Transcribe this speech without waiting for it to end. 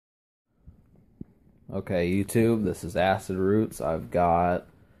Okay, YouTube, this is Acid Roots. I've got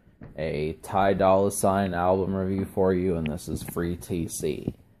a Dolla ign album review for you, and this is free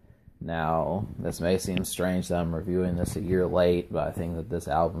TC. Now, this may seem strange that I'm reviewing this a year late, but I think that this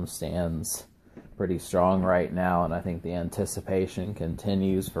album stands pretty strong right now, and I think the anticipation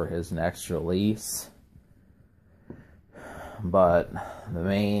continues for his next release. But the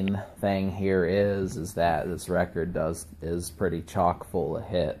main thing here is that this record is pretty chock full of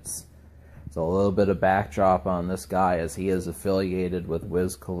hits. So a little bit of backdrop on this guy is he is affiliated with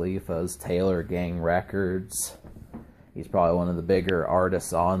Wiz Khalifa's Taylor Gang Records. He's probably one of the bigger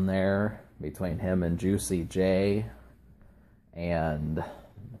artists on there between him and Juicy J. And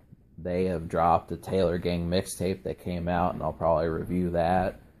they have dropped a Taylor Gang mixtape that came out, and I'll probably review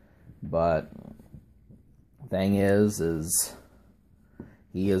that. But thing is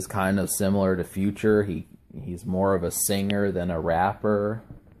he is kind of similar to Future. He's more of a singer than a rapper.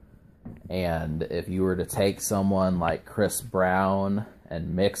 And if you were to take someone like Chris Brown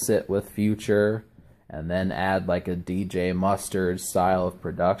and mix it with Future and then add like a DJ Mustard style of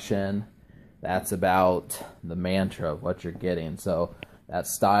production, that's about the mantra of what you're getting. So that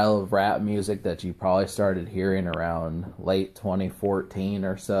style of rap music that you probably started hearing around late 2014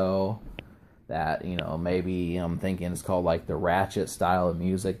 or so, that, you know, maybe I'm thinking it's called like the ratchet style of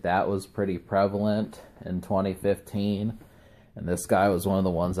music, that was pretty prevalent in 2015. And this guy was one of the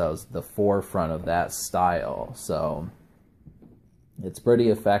ones that was the forefront of that style. So it's pretty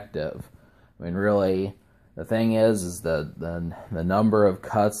effective. I mean, really, the thing is the number of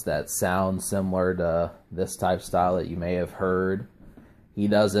cuts that sound similar to this type style that you may have heard, he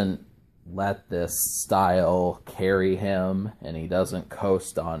doesn't let this style carry him, and he doesn't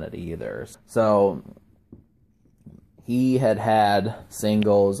coast on it either. So he had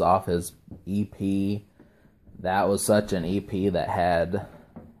singles off his EP. That was such an EP that had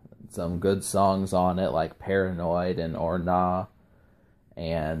some good songs on it, like Paranoid and Or Nah.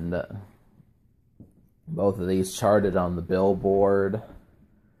 And both of these charted on the Billboard.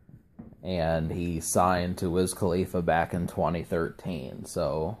 And he signed to Wiz Khalifa back in 2013.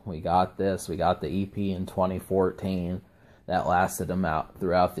 So we got the EP in 2014. That lasted him out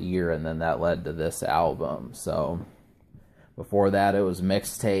throughout the year, and then that led to this album. So before that, it was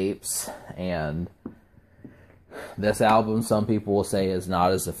mixtapes, and this album, some people will say, is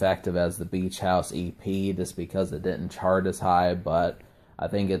not as effective as the Beach House EP just because it didn't chart as high, but I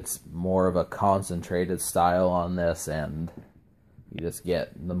think it's more of a concentrated style on this, and you just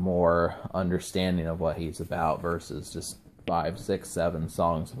get the more understanding of what he's about versus just 5, 6, 7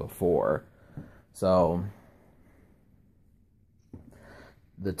 songs before. So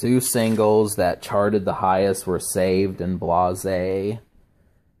the two singles that charted the highest were Saved and Blase.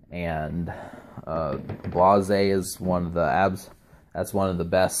 And Blase is one of the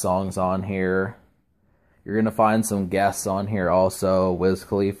best songs on here. You're gonna find some guests on here also. Wiz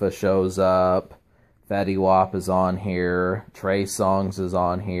Khalifa shows up, Fetty Wap is on here, Trey Songz is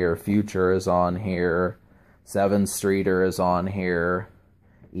on here, Future is on here, 7 Streeter is on here,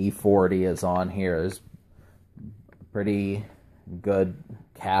 E40 is on here. There's a pretty good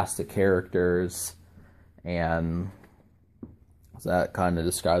cast of characters, and so that kind of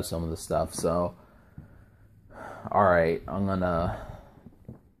describes some of the stuff. So, alright,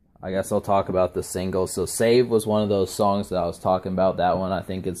 I guess I'll talk about the singles. So, Save was one of those songs that I was talking about. That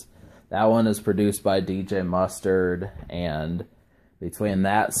one is produced by DJ Mustard, and between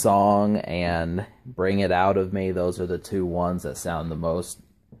that song and Bring It Out of Me, those are the two ones that sound the most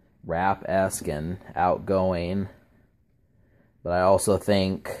rap-esque and outgoing. But I also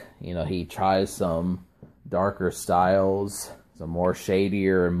think, you know, he tries some darker styles, some more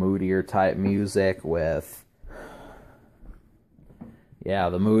shadier and moodier type music with, yeah,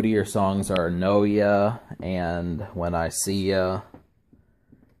 the moodier songs are Know Ya and When I See Ya.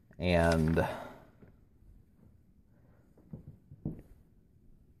 And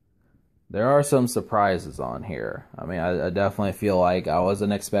there are some surprises on here. I mean, I definitely feel like I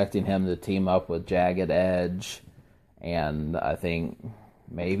wasn't expecting him to team up with Jagged Edge, and I think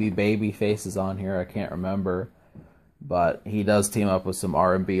maybe Babyface is on here, I can't remember. But he does team up with some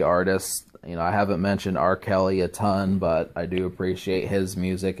R&B artists. You know, I haven't mentioned R. Kelly a ton, but I do appreciate his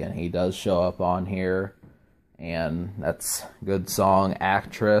music, and he does show up on here. And that's a good song,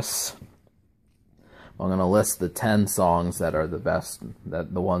 Actress. I'm going to list the 10 songs that are the best,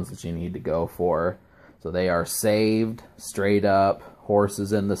 the ones that you need to go for. So they are Saved, Straight Up,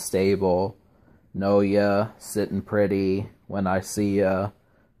 Horses in the Stable, Know Ya, Sittin' Pretty, When I See Ya,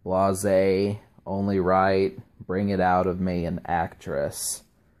 Blase, Only Right, Bring It Out of Me, and Actress.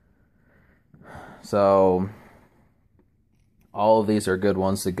 So all of these are good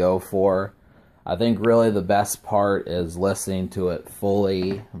ones to go for. I think really the best part is listening to it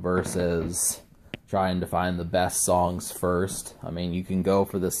fully versus trying to find the best songs first. I mean, you can go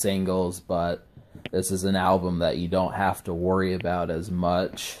for the singles, but this is an album that you don't have to worry about as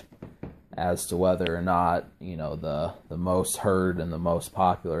much as to whether or not, you know, the most heard and the most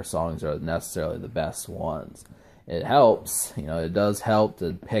popular songs are necessarily the best ones. It helps, you know, it does help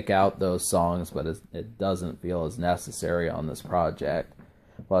to pick out those songs, but it doesn't feel as necessary on this project.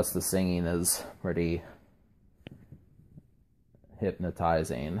 Plus, the singing is pretty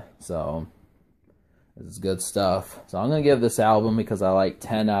hypnotizing, so this is good stuff. So I'm going to give this album, because I like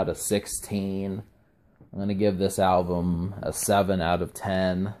 10 out of 16, I'm going to give this album a 7 out of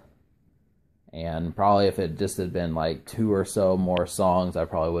 10. And probably if it just had been like 2 or so more songs, I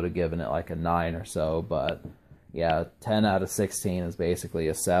probably would have given it like a 9 or so. But yeah, 10 out of 16 is basically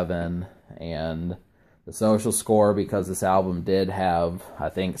a 7. And the social score, because this album did have, I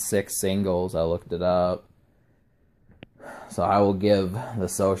think, 6 singles, I looked it up. So I will give the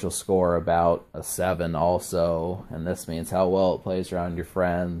social score about a 7 also. And this means how well it plays around your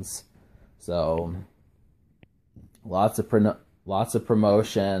friends. So lots of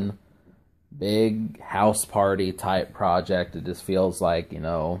promotion. Big house party type project. It just feels like, you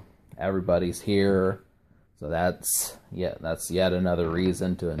know, everybody's here. So that's yet another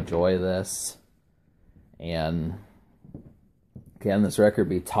reason to enjoy this. And can this record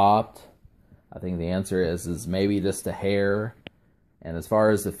be topped? I think the answer is maybe just a hair. And as far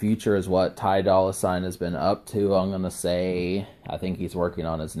as the future is what Ty Dolla $ign has been up to, I'm going to say I think he's working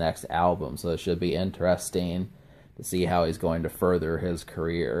on his next album. So it should be interesting to see how he's going to further his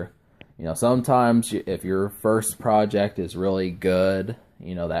career. You know, sometimes if your first project is really good,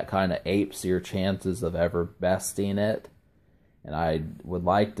 you know, that kind of apes your chances of ever besting it. And I would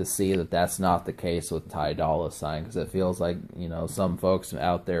like to see that that's not the case with Ty Dolla $ign, because it feels like, you know, some folks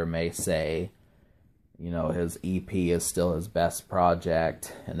out there may say, you know, his EP is still his best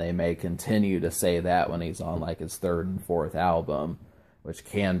project, and they may continue to say that when he's on like his 3rd and 4th album, which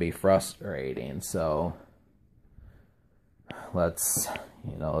can be frustrating. So let's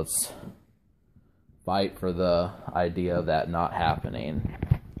fight for the idea of that not happening.